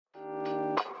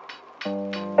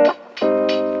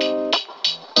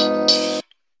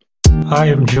I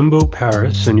am Jimbo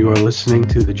Paris, and you are listening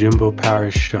to The Jimbo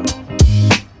Paris Show.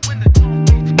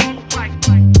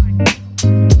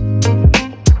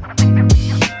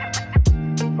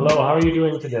 Hello, how are you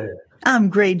doing today? I'm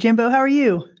great, Jimbo. How are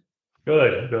you?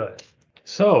 Good.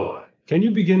 So, can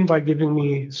you begin by giving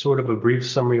me sort of a brief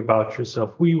summary about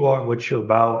yourself, who you are, what you're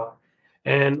about,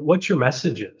 and what your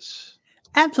message is?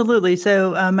 Absolutely.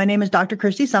 So my name is Dr.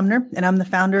 Kristy Sumner, and I'm the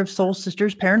founder of Soul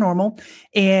Sisters Paranormal.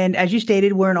 And as you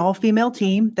stated, we're an all-female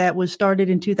team that was started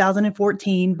in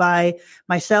 2014 by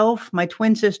myself, my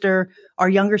twin sister, our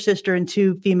younger sister, and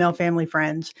two female family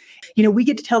friends. You know, we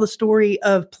get to tell the story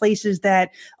of places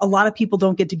that a lot of people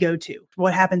don't get to go to.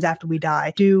 What happens after we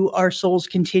die? Do our souls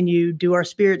continue? Do our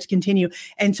spirits continue?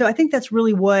 And so I think that's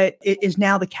really what is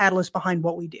now the catalyst behind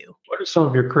what we do. What are some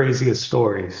of your craziest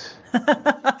stories?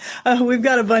 We've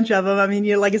got a bunch of them. I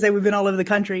mean, like I said, we've been all over the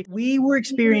country. We were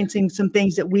experiencing some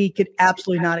things that we could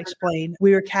absolutely not explain.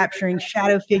 We were capturing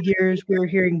shadow figures. We were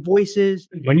hearing voices.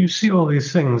 When you see all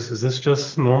these things, is this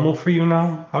just normal for you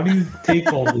now? How do you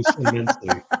take all this immensely?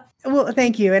 Well,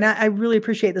 thank you. And I really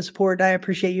appreciate the support. I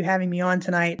appreciate you having me on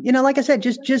tonight. You know, like I said,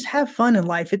 just have fun in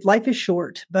life. Life is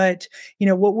short, but you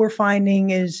know, what we're finding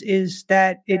is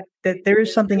that there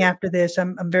is something after this.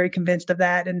 I'm very convinced of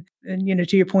that. And, you know,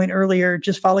 to your point earlier,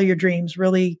 just follow your dreams,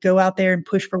 really go out there and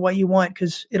push for what you want,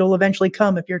 because it'll eventually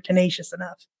come if you're tenacious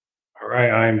enough. All right.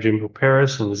 I am Jimbo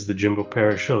Paris, and this is the Jimbo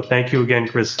Paris Show. Thank you again,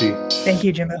 Kristy. Thank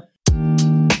you, Jimbo.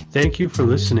 Thank you for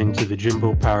listening to the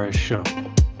Jimbo Paris Show.